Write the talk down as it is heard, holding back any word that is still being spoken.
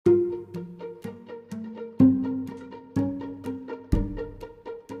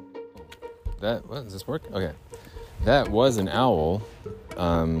What, does this work? Okay. That was an owl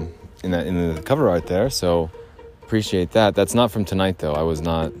in the cover art there, so appreciate that. That's not from tonight, though.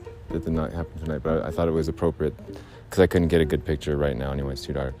 That did not happen tonight, but I thought it was appropriate because I couldn't get a good picture right now anyway. It's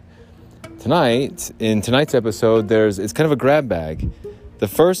too dark. In tonight's episode, it's kind of a grab bag. The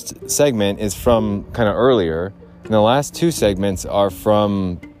first segment is from kind of earlier, and the last two segments are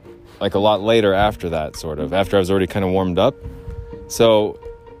from like a lot later after that, sort of, after I was already kind of warmed up. So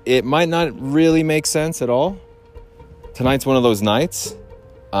it might not really make sense at all. Tonight's one of those nights.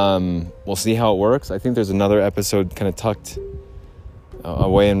 We'll see how it works. I think there's another episode kind of tucked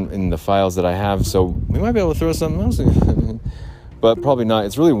away in the files that I have, so we might be able to throw something else in. But probably not.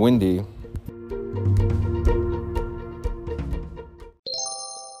 It's really windy.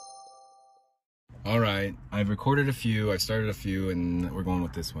 All right, I've recorded a few, I've started a few, and we're going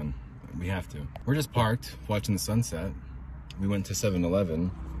with this one. We have to. We're just parked, watching the sunset. We went to 7-Eleven,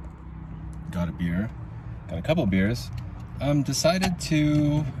 got a beer, got a couple beers. Decided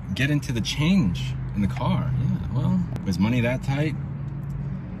to get into the change in the car. Yeah, well, was money that tight?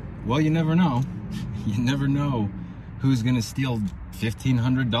 Well, you never know. You never know who's gonna steal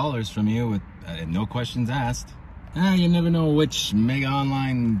 $1,500 from you with no questions asked. You never know which mega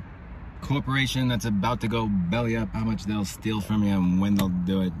online corporation that's about to go belly up, how much they'll steal from you and when they'll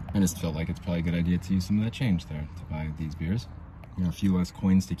do it. I just felt like it's probably a good idea to use some of that change there to buy these beers. You know, a few less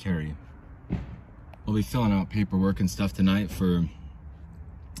coins to carry. We'll be filling out paperwork and stuff tonight for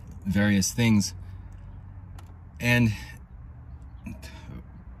various things. And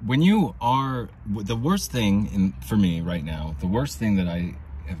when you are, the worst thing for me right now, the worst thing that I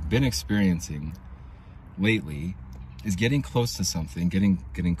have been experiencing lately is getting close to something,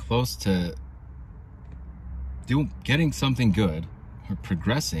 getting close to getting something good or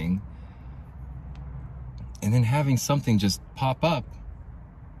progressing, and then having something just pop up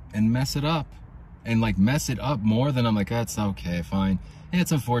and mess it up, and like mess it up more than I'm like, that's okay, fine. Hey,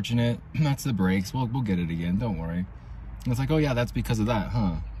 it's unfortunate. That's the brakes. We'll get it again. Don't worry. And it's like, oh yeah, that's because of that,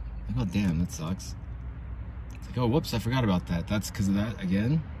 huh? Like, oh damn, that sucks. It's like, oh whoops, I forgot about that. That's because of that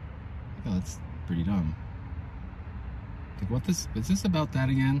again. Oh, that's pretty dumb. Like, is this about that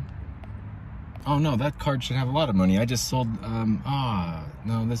again? Oh no, that card should have a lot of money. I just sold,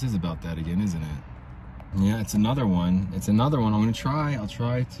 no, this is about that again, isn't it? Yeah, it's another one. I'll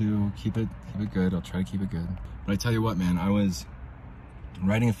try to keep it good. I'll try to keep it good. But I tell you what, man, I was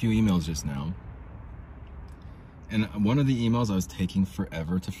writing a few emails just now. And one of the emails, I was taking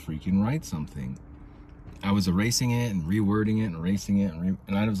forever to freaking write something. I was erasing it and rewording it and erasing it. And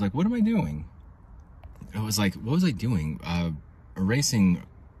I was like, what am I doing? I was like, what was I doing? Erasing,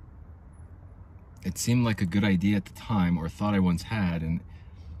 it seemed like a good idea at the time, or thought I once had, and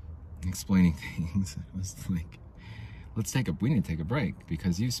explaining things. I was like, we need to take a break,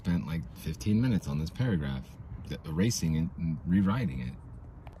 because you spent like 15 minutes on this paragraph, erasing it and rewriting it.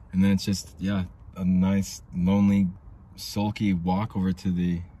 And then it's just, yeah, a nice, lonely, sulky walk over to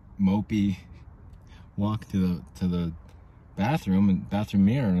the mopey walk to the bathroom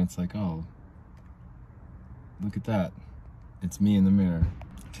mirror, and it's like, oh, look at that. It's me in the mirror.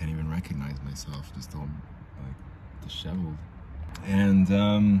 I can't even recognize myself, just all like disheveled.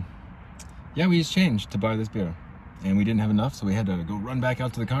 And yeah, we just changed to buy this beer, and we didn't have enough, so we had to go run back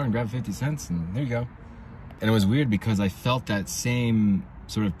out to the car and grab 50 cents, and there you go. And it was weird because I felt that same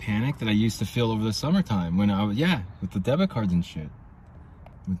sort of panic that I used to feel over the summertime when I was, with the debit cards and shit.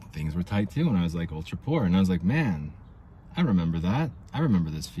 Things were tight too, and I was like ultra poor, and I was like, man, I remember that. I remember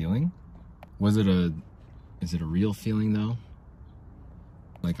this feeling. Is it a real feeling though?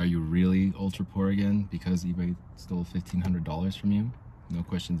 Like, are you really ultra poor again because eBay stole $1,500 from you? No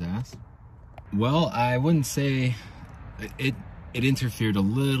questions asked? Well, I wouldn't say it interfered a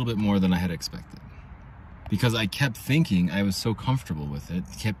little bit more than I had expected. Because I kept thinking, I was so comfortable with it,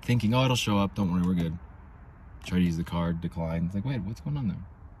 kept thinking, oh, it'll show up, don't worry, we're good. Try to use the card, decline. It's like, wait, what's going on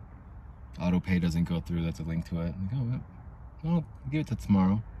there? Auto pay doesn't go through, that's a link to it. Like, oh, well, give it to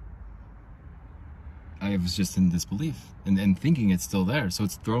tomorrow. I was just in disbelief and thinking it's still there. So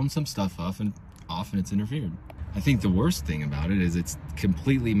it's thrown some stuff off and it's interfered. I think the worst thing about it is it's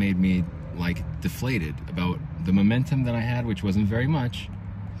completely made me like deflated about the momentum that I had, which wasn't very much.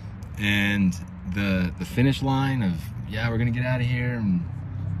 And the finish line of, yeah, we're gonna get out of here and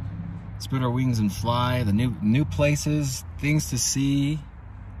spread our wings and fly, the new places, things to see.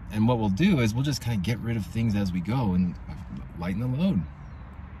 And what we'll do is we'll just kind of get rid of things as we go and lighten the load.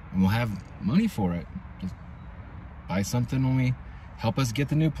 And we'll have money for it. Just buy something when we help us get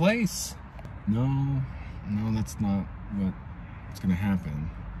the new place. No, that's not what's gonna happen.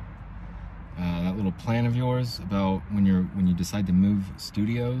 That little plan of yours about when you decide to move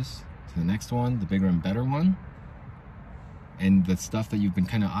studios to the next one, the bigger and better one. And the stuff that you've been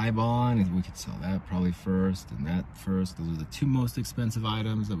kind of eyeballing, we could sell that probably first and that first. Those are the two most expensive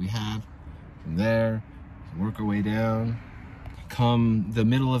items that we have. From there, work our way down. Come the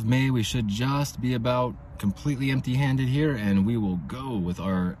middle of May, we should just be about completely empty-handed here, and we will go with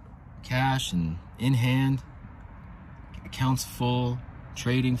our cash and in hand, accounts full,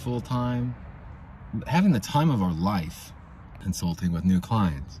 trading full time, having the time of our life, consulting with new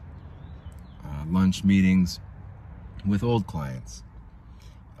clients, lunch meetings with old clients,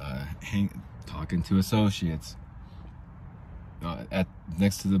 talking to associates,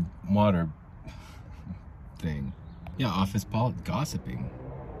 next to the water thing. Yeah, office gossiping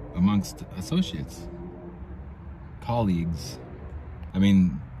amongst associates, colleagues. I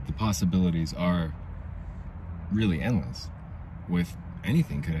mean, the possibilities are really endless. With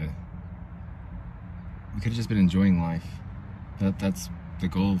anything, we could have just been enjoying life. That's the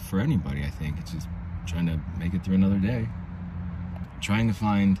goal for anybody, I think. It's just trying to make it through another day. Trying to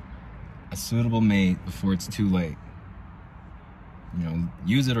find a suitable mate before it's too late. You know,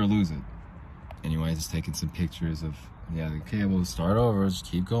 use it or lose it. Anyway, just taking some pictures of, yeah, okay, we'll start over, just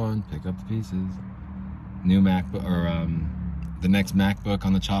keep going, pick up the pieces. New MacBook, or the next MacBook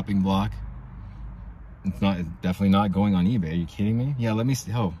on the chopping block. It's definitely not going on eBay. Are you kidding me? Yeah, let me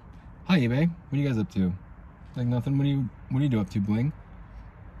see. Oh, hi eBay. What are you guys up to? Like nothing. What do you do up to, Bling?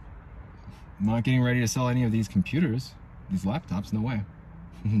 I'm not getting ready to sell any of these computers, these laptops. No way.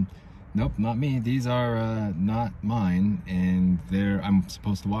 Nope, not me. These are not mine, and I'm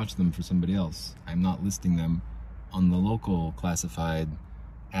supposed to watch them for somebody else. I'm not listing them on the local classified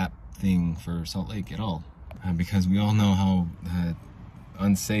app thing for Salt Lake at all, because we all know how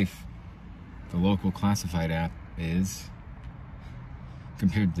unsafe the local classified app is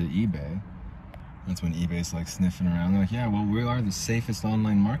compared to eBay. That's when eBay's like sniffing around. They're like, yeah, well, we are the safest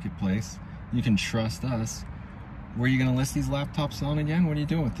online marketplace. You can trust us. Where are you going to list these laptops on again? What are you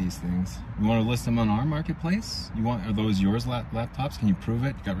doing with these things? You want to list them on our marketplace? Are those yours laptops? Can you prove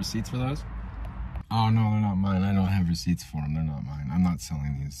it? You got receipts for those? Oh, no, they're not mine. I don't have receipts for them. They're not mine. I'm not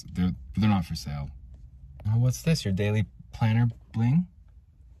selling these. They're not for sale. Oh, what's this? Your daily planner, Bling?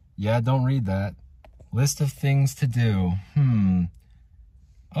 Yeah, don't read that. List of things to do.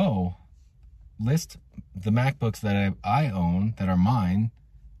 Oh, list the MacBooks that I own that are mine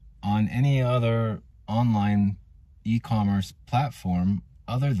on any other online e-commerce platform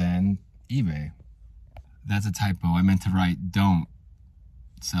other than eBay. That's a typo. I meant to write don't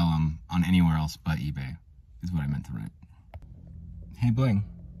sell them on anywhere else but eBay is what I meant to write. Hey Bling.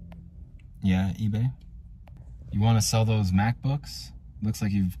 Yeah, eBay? You want to sell those MacBooks? Looks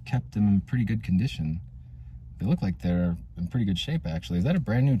like you've kept them in pretty good condition. They look like they're in pretty good shape, actually. Is that a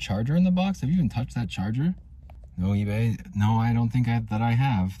brand new charger in the box? Have you even touched that charger? No, eBay. No, I don't think that I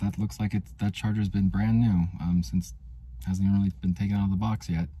have. That looks like that charger's been brand new, since it hasn't even really been taken out of the box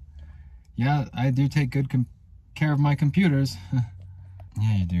yet. Yeah, I do take good care of my computers.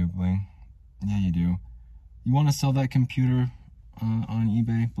 Yeah, you do, Bling. Yeah, you do. You want to sell that computer on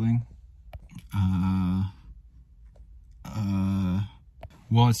eBay, Bling?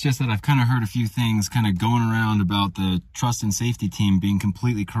 Well, it's just that I've kind of heard a few things kind of going around about the trust and safety team being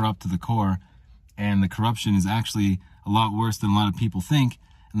completely corrupt to the core. And the corruption is actually a lot worse than a lot of people think.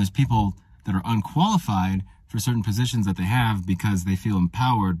 And there's people that are unqualified for certain positions that they have because they feel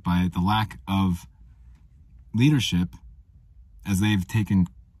empowered by the lack of leadership, as they've taken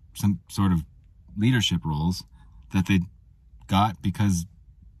some sort of leadership roles that they got because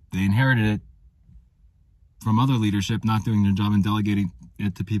they inherited it from other leadership not doing their job and delegating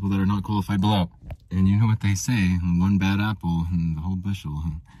it to people that are not qualified below. And you know what they say, one bad apple and the whole bushel.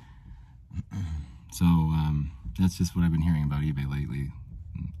 So that's just what I've been hearing about eBay lately.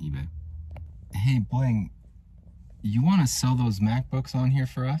 eBay. Hey Bling, you want to sell those MacBooks on here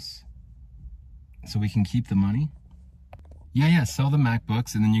for us so we can keep the money? Yeah, sell the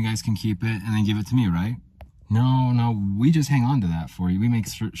MacBooks and then you guys can keep it and then give it to me, right? No, we just hang on to that for you. We make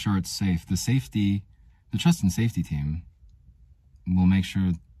sure it's safe. The trust and safety team will make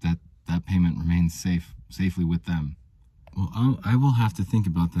sure that that payment remains safely with them. Well, I will have to think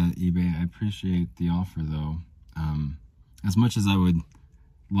about that, eBay. I appreciate the offer, though. As much as I would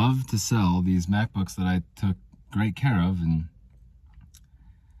love to sell these MacBooks that I took great care of and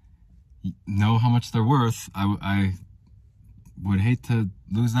know how much they're worth, I would hate to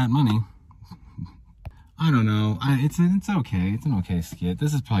lose that money. I don't know. It's okay. It's an okay skit.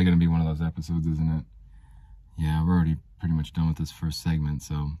 This is probably going to be one of those episodes, isn't it? Yeah, we're already pretty much done with this first segment,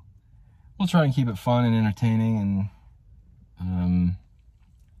 so we'll try and keep it fun and entertaining and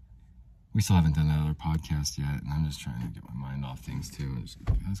We still haven't done that other podcast yet, and I'm just trying to get my mind off things too. And just,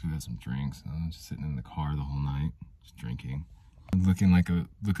 let's go have some drinks. I'm just sitting in the car the whole night, just drinking, looking like a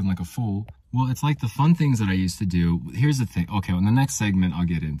fool. Well, it's like the fun things that I used to do. Here's the thing. Okay, well, in the next segment, I'll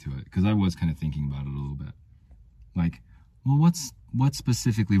get into it because I was kind of thinking about it a little bit. Like, well, what's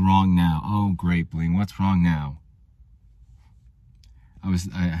specifically wrong now? Oh, great, Bling. What's wrong now? I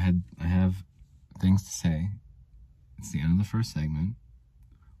have things to say. It's the end of the first segment.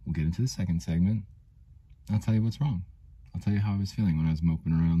 We'll get into the second segment. I'll tell you what's wrong. I'll tell you how I was feeling when I was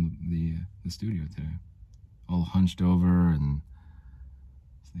moping around the studio today. All hunched over, and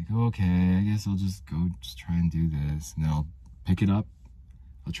it's like, okay, I guess I'll just try and do this. And then I'll pick it up.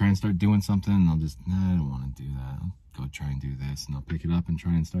 I'll try and start doing something, and I'll just, nah, I don't want to do that. I'll go try and do this, and I'll pick it up and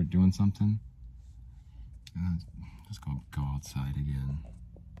try and start doing something. And I'll just go outside again.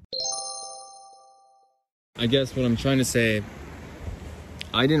 I guess what I'm trying to say,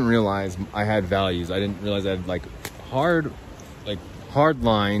 I didn't realize I had values. I didn't realize I had like hard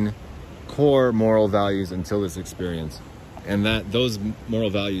line core moral values until this experience. And that those moral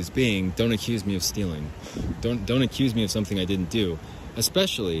values being, don't accuse me of stealing. Don't accuse me of something I didn't do.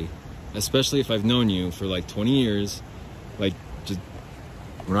 Especially if I've known you for like 20 years, like, just,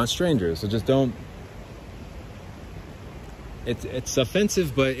 we're not strangers, so just don't. It's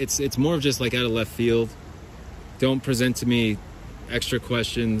offensive, but it's more of just like out of left field. Don't present to me extra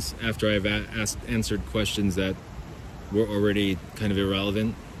questions after I've answered questions that were already kind of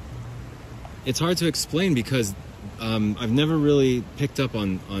irrelevant. It's hard to explain because I've never really picked up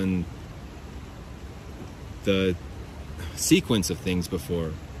on the sequence of things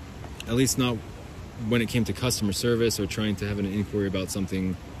before, at least not when it came to customer service or trying to have an inquiry about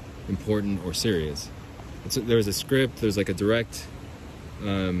something important or serious. There's a script, there's like a direct,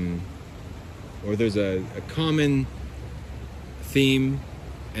 or there's a common theme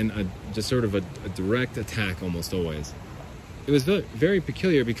and just sort of a direct attack almost always. It was very, very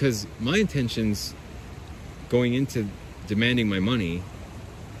peculiar because my intentions going into demanding my money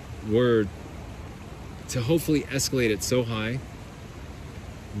were to hopefully escalate it so high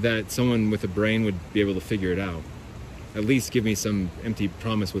that someone with a brain would be able to figure it out. At least give me some empty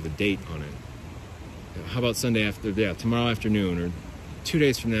promise with a date on it. How about tomorrow afternoon or 2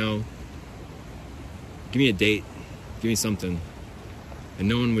 days from now? Give me a date. Give me something. And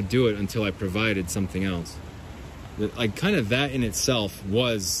no one would do it until I provided something else. Like, kind of that in itself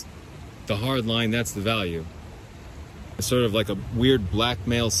was the hard line. That's the value. It's sort of like a weird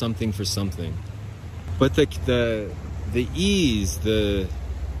blackmail something for something. But the ease, the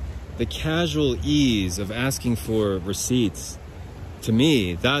casual ease of asking for receipts, to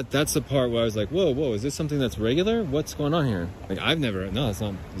me, that's the part where I was like, whoa, is this something that's regular? What's going on here? Like, no, it's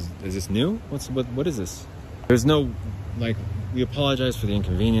not. Is this new? What is this? There's no, like, we apologize for the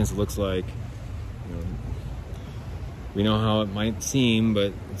inconvenience. It looks like, you know, we know how it might seem,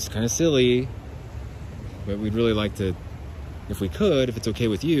 but it's kind of silly. But we'd really like to, if it's okay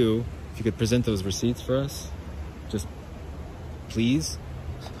with you, if you could present those receipts for us, just please.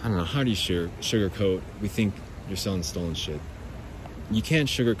 I don't know, how do you sugarcoat? We think you're selling stolen shit. You can't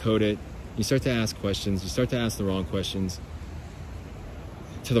sugarcoat it. You start to ask questions. You start to ask the wrong questions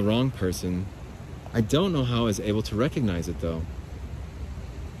to the wrong person. I don't know how I was able to recognize it, though.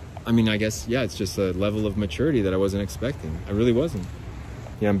 I mean, I guess, yeah, it's just a level of maturity that I wasn't expecting. I really wasn't.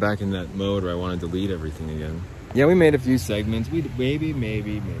 Yeah, I'm back in that mode where I want to delete everything again. Yeah, we made a few segments.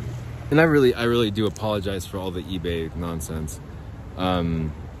 Maybe. And I really do apologize for all the eBay nonsense. For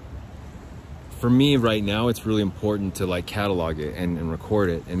me right now, it's really important to like catalog it and record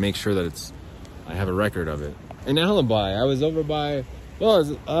it and make sure that I have a record of it. An alibi. I was over by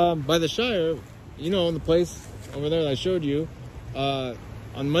the Shire, in the place over there that I showed you,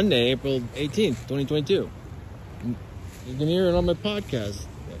 on Monday, April 18th, 2022. You can hear it on my podcast.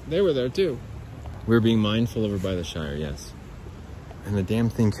 They were there too. We were being mindful over by the Shire, yes. And the damn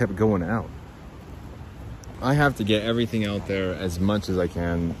thing kept going out. I have to get everything out there as much as I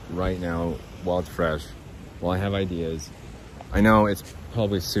can right now while it's fresh, while I have ideas. I know it's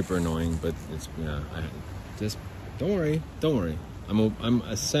probably super annoying, but don't worry.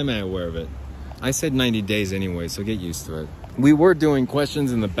 I'm semi-aware of it. I said 90 days anyway, so get used to it. We were doing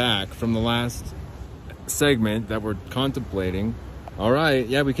questions in the back from the last segment that we're contemplating. All right,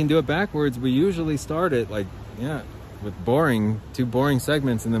 yeah, we can do it backwards. We usually start it with two boring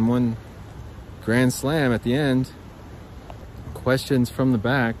segments and then one grand slam at the end. Questions from the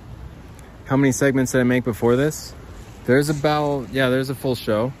back. How many segments did I make before this? There's a full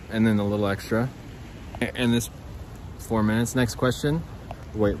show and then a little extra. And this 4 minutes. Next question.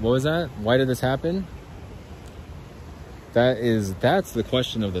 Wait, what was that? Why did this happen? That's the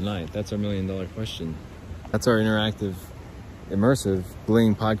question of the night. That's our $1 million question. That's our interactive, immersive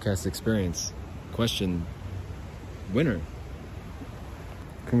Bling podcast experience. Question winner.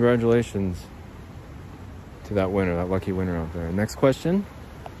 Congratulations to that winner, that lucky winner out there. Next question.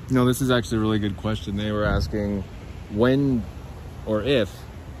 No, this is actually a really good question. They were asking when or if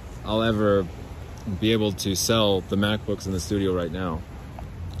I'll ever be able to sell the MacBooks in the studio right now.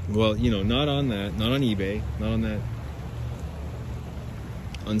 Well, you know, not on eBay, not on that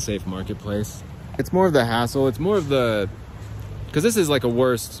unsafe marketplace. It's more of the hassle. It's more of the, because this is like a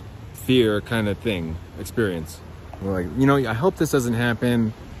worst fear kind of thing, experience. We're like, you know, I hope this doesn't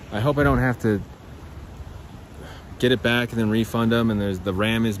happen. I hope I don't have to get it back and then refund them, and the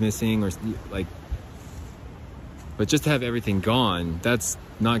RAM is missing, or like, but just to have everything gone, that's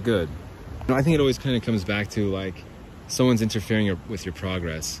not good. You know, I think it always kind of comes back to like someone's interfering with your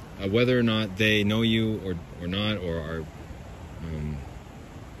progress, whether or not they know you or not, or are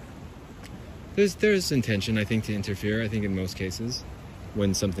there's intention, I think, to interfere. I think in most cases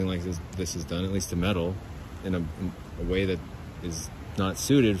when something like this is done, at least to meddle in a way that is not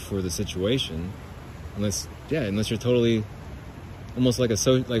suited for the situation, unless you're totally almost like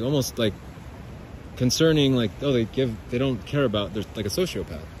almost like concerning, like, oh, they don't care about, there's like a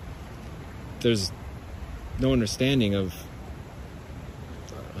sociopath. There's no understanding of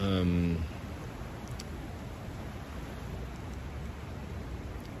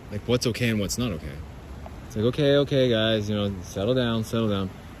like what's okay and what's not okay. It's like, okay guys, you know, settle down.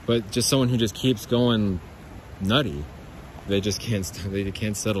 But just someone who just keeps going nutty, they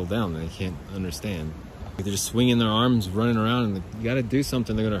can't settle down. They can't understand. They're just swinging their arms, running around, and you got to do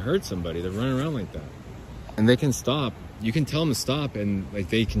something. They're going to hurt somebody. They're running around like that, and they can stop. You can tell them to stop, and like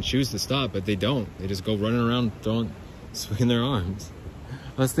they can choose to stop, but they don't. They just go running around, swinging their arms.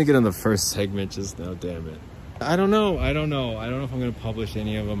 I was thinking of the first segment just now. Damn it. I don't know if I'm going to publish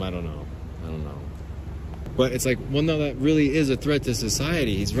any of them. I don't know. But it's like, well, no, that really is a threat to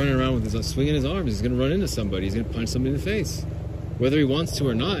society. He's running around with swinging his arms. He's going to run into somebody. He's going to punch somebody in the face. Whether he wants to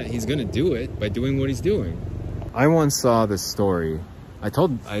or not, he's going to do it by doing what he's doing. I once saw this story. I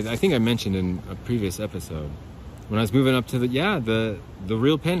think I mentioned in a previous episode, when I was moving up to the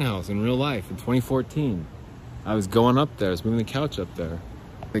real penthouse in real life in 2014. I was going up there. I was moving the couch up there.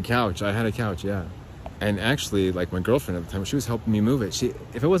 I had a couch, yeah. And actually, like, my girlfriend at the time, she was helping me move it.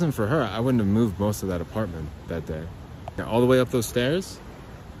 If it wasn't for her, I wouldn't have moved most of that apartment that day. All the way up those stairs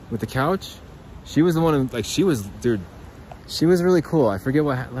with the couch. She was the one who, like, she was really cool. I forget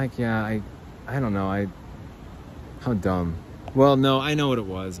what, like, yeah, I don't know. How dumb. Well, no, I know what it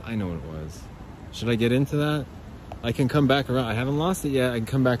was. Should I get into that? I can come back around. I haven't lost it yet. I can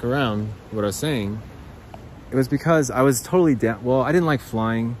come back around what I was saying. It was because I was totally down. Well, I didn't like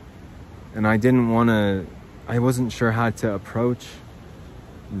flying. And I wasn't sure how to approach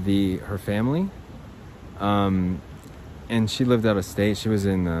her family. And she lived out of state. She was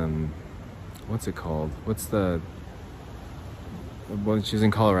in, what's it called? She was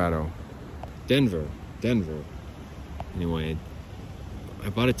in Colorado. Denver. Anyway, I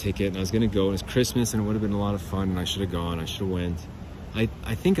bought a ticket and I was going to go. It was Christmas and it would have been a lot of fun and I should have gone. I should have went. I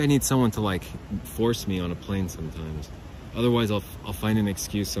think I need someone to like force me on a plane sometimes. Otherwise, I'll find an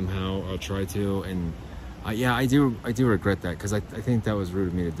excuse somehow, or I'll try to, and I do regret that, because I think that was rude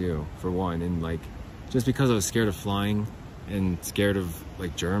of me to do, for one, and like, just because I was scared of flying and scared of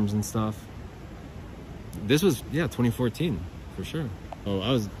like germs and stuff. This was 2014 for sure. Oh,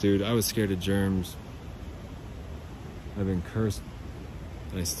 I was scared of germs. I've been cursed,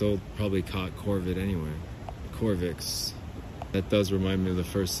 and I still probably caught Corvid anyway. Corvix. That does remind me of the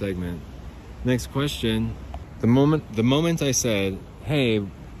first segment. Next question. The moment I said, hey,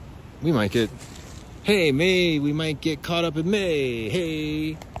 we might get caught up in May.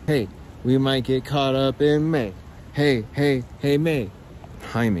 Hey, we might get caught up in May. Hey, May.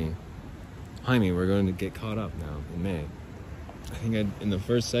 Jaime, we're going to get caught up now in May. I think in the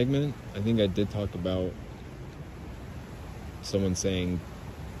first segment, I think I did talk about someone saying,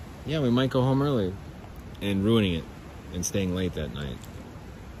 yeah, we might go home early, and ruining it and staying late that night.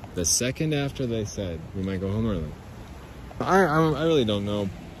 The second after they said we might go home early, I really don't know,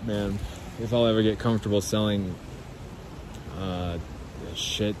 man, if I'll ever get comfortable selling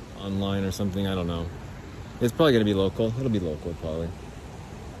shit online or something. I don't know. It's probably gonna be local. It'll be local probably.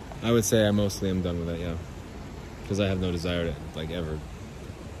 I would say I mostly am done with it, yeah, because I have no desire to like ever.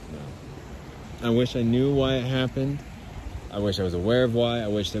 No. I wish I knew why it happened. I wish I was aware of why. I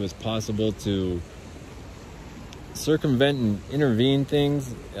wish it was possible to circumvent and intervene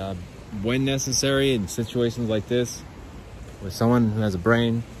things when necessary in situations like this with someone who has a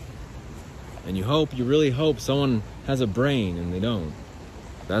brain. And you really hope someone has a brain and they don't.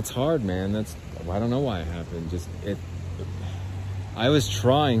 That's hard, man. I don't know why it happened. I was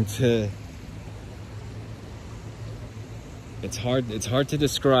trying to, it's hard to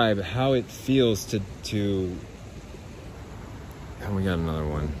describe how it feels to, oh, we got another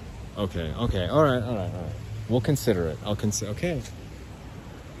one. Okay, all right. We'll consider it. Okay.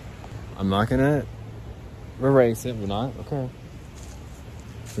 I'm not gonna erase it, we're not, okay. I'm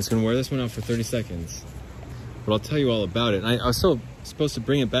just gonna wear this one out for 30 seconds. But I'll tell you all about it. I was supposed to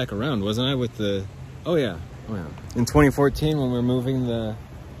bring it back around, wasn't I, with the... Oh yeah. In 2014, when we were moving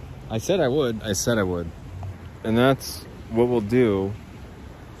I said I would. And that's what we'll do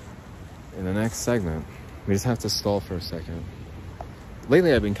in the next segment. We just have to stall for a second.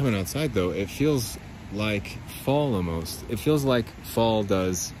 Lately, I've been coming outside, though. It feels like fall almost. It feels like fall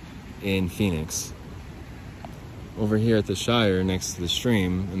does in Phoenix. Over here at the Shire, next to the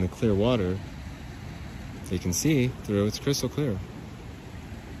stream and the clear water, so you can see through, it's crystal clear.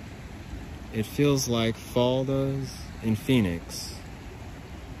 It feels like fall does in Phoenix.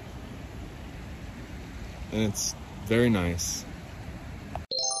 And it's very nice.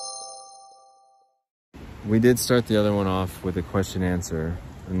 We did start the other one off with a question answer,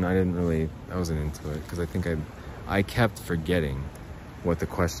 and I wasn't into it, because I think I kept forgetting what the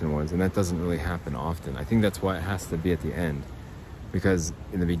question was, and that doesn't really happen often. I think that's why it has to be at the end, because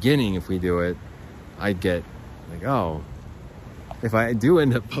in the beginning, if we do it, I'd get like, oh, if I do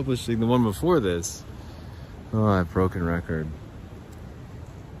end up publishing the one before this, oh, that broken record.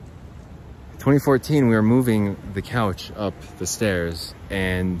 2014, we were moving the couch up the stairs,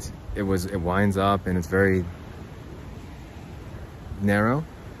 and it winds up, and it's very narrow,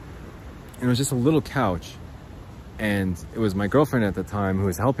 and it was just a little couch. And it was my girlfriend at the time who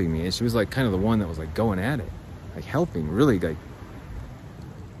was helping me, and she was like kind of the one that was like going at it, like helping, really. Like,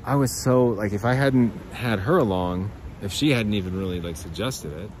 I was so, like, if I hadn't had her along, if she hadn't even really like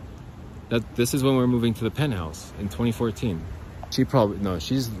suggested it, this is when we were moving to the penthouse in 2014. She's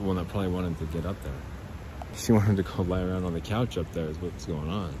the one that probably wanted to get up there. She wanted to go lie around on the couch up there is what's going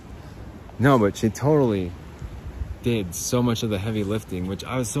on. No, but she totally did so much of the heavy lifting, which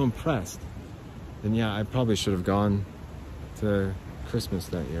I was so impressed. And yeah, I probably should have gone to Christmas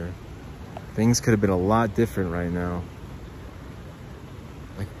that year. Things could have been a lot different right now.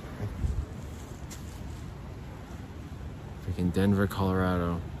 Like freaking Denver,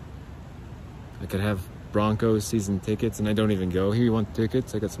 Colorado. I could have Broncos season tickets, and I don't even go. Here, you want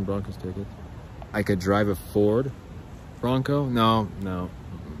tickets? I got some Broncos tickets. I could drive a Ford Bronco. No,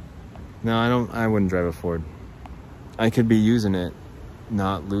 I wouldn't drive a Ford. I could be using it,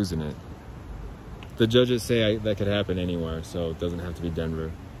 not losing it. The judges say that could happen anywhere, so it doesn't have to be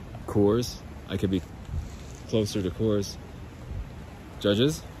Denver. Coors, I could be closer to Coors.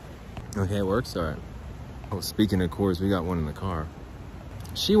 Judges? Okay, it works? All right. Oh, speaking of Coors, we got one in the car.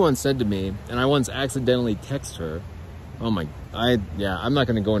 She once said to me, and I once accidentally texted her, I'm not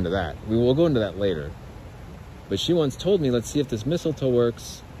going to go into that. We will go into that later. But she once told me, let's see if this mistletoe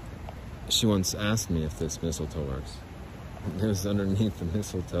works. She once asked me if this mistletoe works. It was underneath the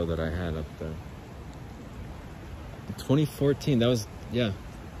mistletoe that I had up there. 2014,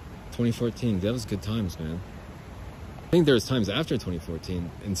 2014, that was good times, man. I think there was times after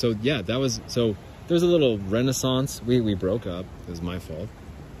 2014, and so yeah, there was a little renaissance. We broke up, it was my fault,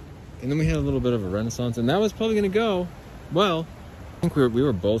 and then we had a little bit of a renaissance, and that was probably gonna go well. I think we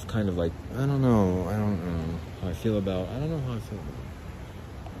were both kind of like, I don't know how I feel about it.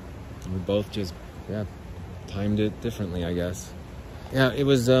 We both just timed it differently, I guess. Yeah, it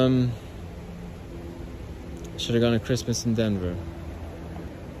was should have gone to Christmas in Denver.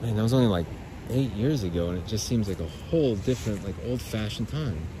 Man, that was only like 8 years ago, and it just seems like a whole different, like, old-fashioned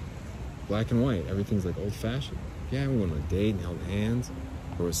time. Black and white, everything's like old-fashioned. Yeah, we went on a date and held hands.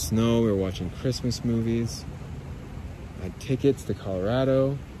 There was snow, we were watching Christmas movies. I had tickets to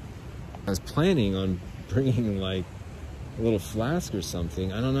Colorado. I was planning on bringing like a little flask or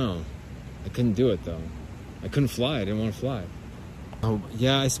something. I don't know. I couldn't do it though. I couldn't fly, I didn't want to fly. Oh,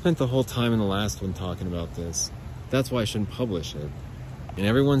 yeah, I spent the whole time in the last one talking about this. That's why I shouldn't publish it. And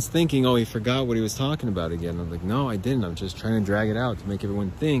everyone's thinking, oh, he forgot what he was talking about again. I'm like, no, I didn't. I'm just trying to drag it out to make everyone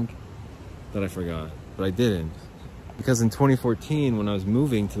think that I forgot. But I didn't. Because in 2014, when I was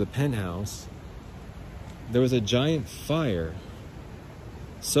moving to the penthouse, there was a giant fire.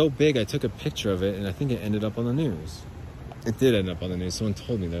 So big, I took a picture of it, and I think it ended up on the news. It did end up on the news. Someone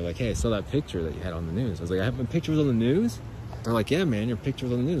told me, they're like, hey, I saw that picture that you had on the news. I was like, I have my picture on the news? They're like, yeah, man, your picture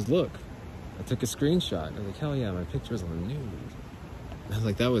was on the news. Look, I took a screenshot. I was like, hell yeah, my picture was on the news. And I was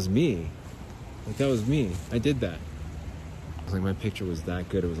like, that was me. Like, that was me. I did that. I was like, my picture was that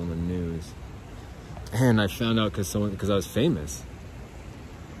good. It was on the news. And I found out because I was famous.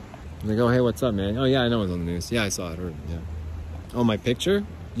 They go, hey, what's up, man? Oh, yeah, I know it was on the news. Yeah, I saw it. Yeah. Oh, my picture?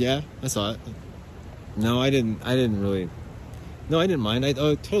 Yeah, I saw it. No, I didn't really. No, I didn't mind. I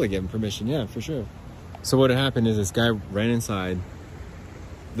totally gave him permission. Yeah, for sure. So what had happened is this guy ran inside,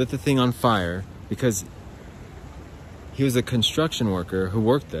 lit the thing on fire because he was a construction worker who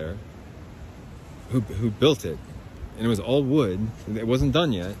worked there, who built it. And it was all wood. It wasn't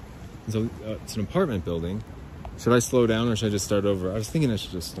done yet. So it's an apartment building. Should I slow down or should I just start over? I was thinking I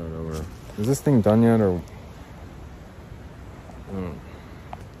should just start over. Is this thing done yet or?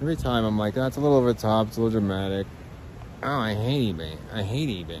 Every time I'm like, that's a little over the top, it's a little dramatic. Oh, I hate eBay. I hate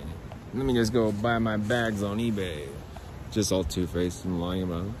eBay. Let me just go buy my bags on eBay. Just all two-faced and lying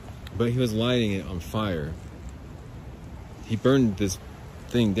about it. But he was lighting it on fire. He burned this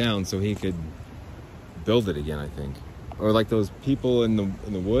thing down so he could build it again, I think. Or like those people in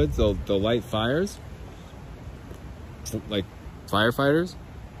the woods, they'll light fires. Like firefighters,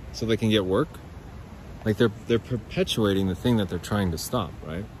 so they can get work. Like they're perpetuating the thing that they're trying to stop,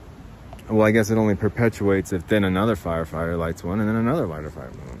 right? Well, I guess it only perpetuates if then another firefighter lights one, and then another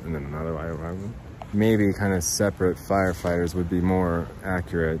firefighter, and then another firefighter. Maybe kind of separate firefighters would be more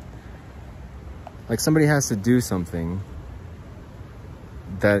accurate. Like somebody has to do something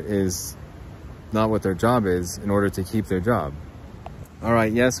that is not what their job is in order to keep their job. All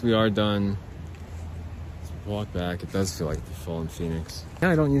right, yes, we are done. Walk back. It does feel like the fall in Phoenix. Yeah,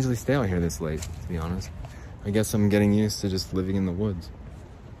 I don't usually stay out here this late, to be honest. I guess I'm getting used to just living in the woods.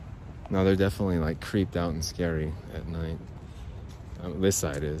 No, they're definitely like creeped out and scary at night. This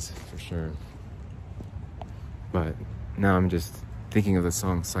side is, for sure. But now I'm just thinking of the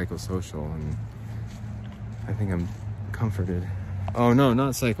song Psychosocial, and I think I'm comforted. Oh no,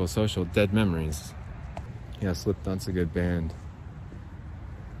 not Psychosocial, Dead Memories. Yeah, Slipknot's a good band.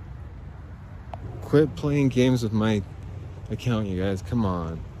 Quit playing games with my account, you guys. Come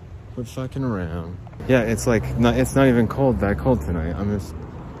on. Quit fucking around. Yeah, it's like, it's not even that cold tonight. I'm just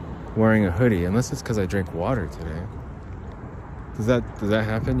wearing a hoodie, unless it's because I drank water today. Does that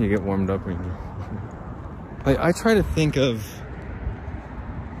happen? You get warmed up when you... Like, I try to think of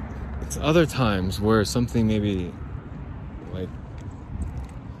other times where something maybe, like,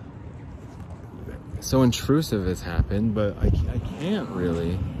 so intrusive has happened, but I can't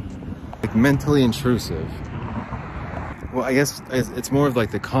really. Like mentally intrusive. Well, I guess it's more of like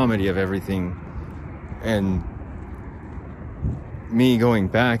the comedy of everything and me going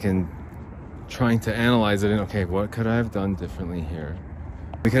back and trying to analyze it and, okay, what could I have done differently here?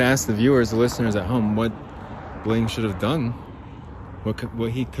 We could ask the viewers, the listeners at home, what Bling should have done,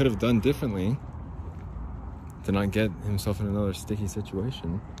 what he could have done differently to not get himself in another sticky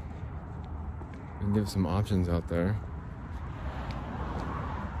situation, and give some options out there.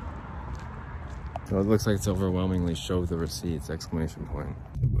 So it looks like it's overwhelmingly show the receipts, exclamation point.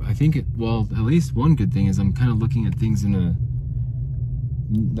 I think well, at least one good thing is I'm kind of looking at things in a,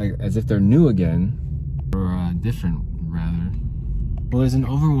 like, as if they're new again, or different, rather. Well, there's an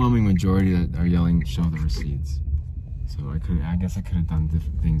overwhelming majority that are yelling, show the receipts. So I guess I could have done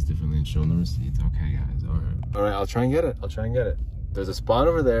things differently and shown the receipts. Okay, guys, all right. All right, I'll try and get it. There's a spot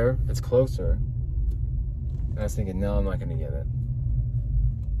over there, it's closer. And I was thinking, no, I'm not gonna get it.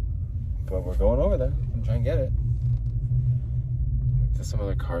 But we're going over there. I'm trying to get it. Some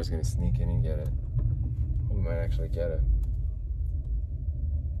other car is going to sneak in and get it. We might actually get it.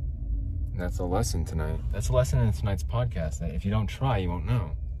 And that's a lesson tonight. That's a lesson in tonight's podcast, that if you don't try, you won't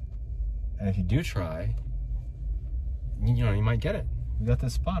know. And if you do try, you know, you might get it. We got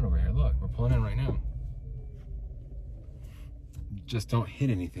this spot over here. Look, we're pulling in right now. Just don't hit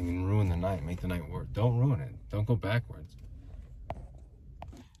anything and ruin the night. Make the night work. Don't ruin it. Don't go backwards.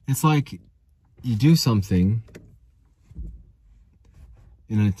 It's like you do something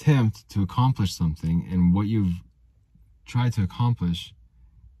in an attempt to accomplish something, and what you've tried to accomplish,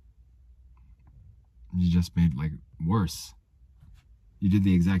 you just made, like, worse. You did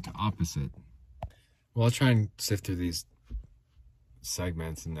the exact opposite. Well, I'll try and sift through these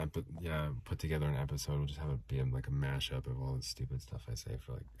segments and put together an episode. We'll just have it be like a mashup of all the stupid stuff I say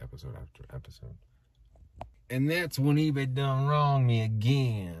for like episode after episode. And that's when eBay done wronged me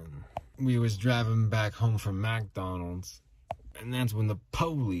again. We was driving back home from McDonald's, and that's when the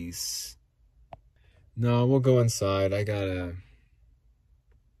police... No, we'll go inside. I gotta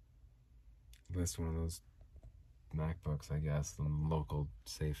list one of those MacBooks, I guess, the local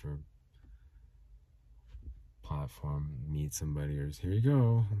safer platform. Meet somebody, or here you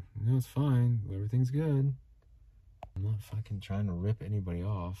go. No, it's fine. Everything's good. I'm not fucking trying to rip anybody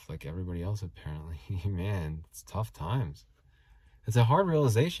off like everybody else, apparently. Man, it's tough times. it's a hard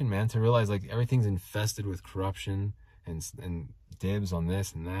realization, man, to realize like everything's infested with corruption and dibs on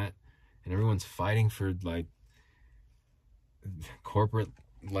this and that, and everyone's fighting for like corporate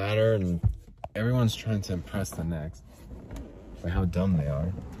ladder, and everyone's trying to impress the next by how dumb they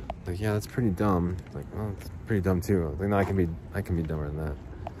are. Like, yeah, that's pretty dumb. Like, well, it's pretty dumb too. Like, no, I can be dumber than that.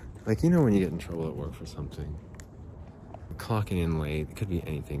 Like, you know, when you get in trouble at work for something, clocking in late, it could be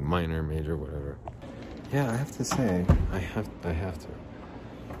anything, minor, major, whatever. Yeah, I have to say, I have to.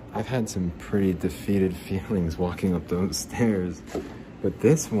 I've had some pretty defeated feelings walking up those stairs, but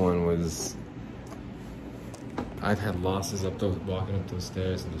this one was, I've had losses walking up those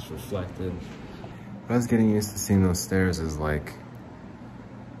stairs and just reflected. But I was getting used to seeing those stairs as like,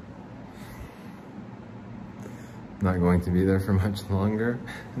 not going to be there for much longer.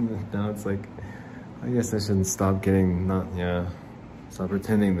 And now it's like, I guess I shouldn't stop pretending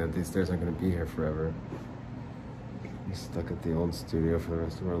that these stairs aren't gonna be here forever. I'm stuck at the old studio for the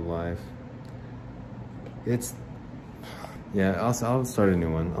rest of our life. Yeah, I'll start a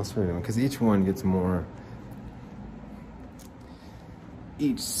new one. Because each one gets more,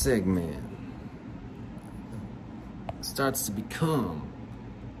 each segment starts to become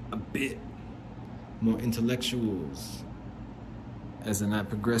a bit more intellectuals as the night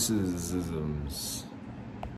progresses.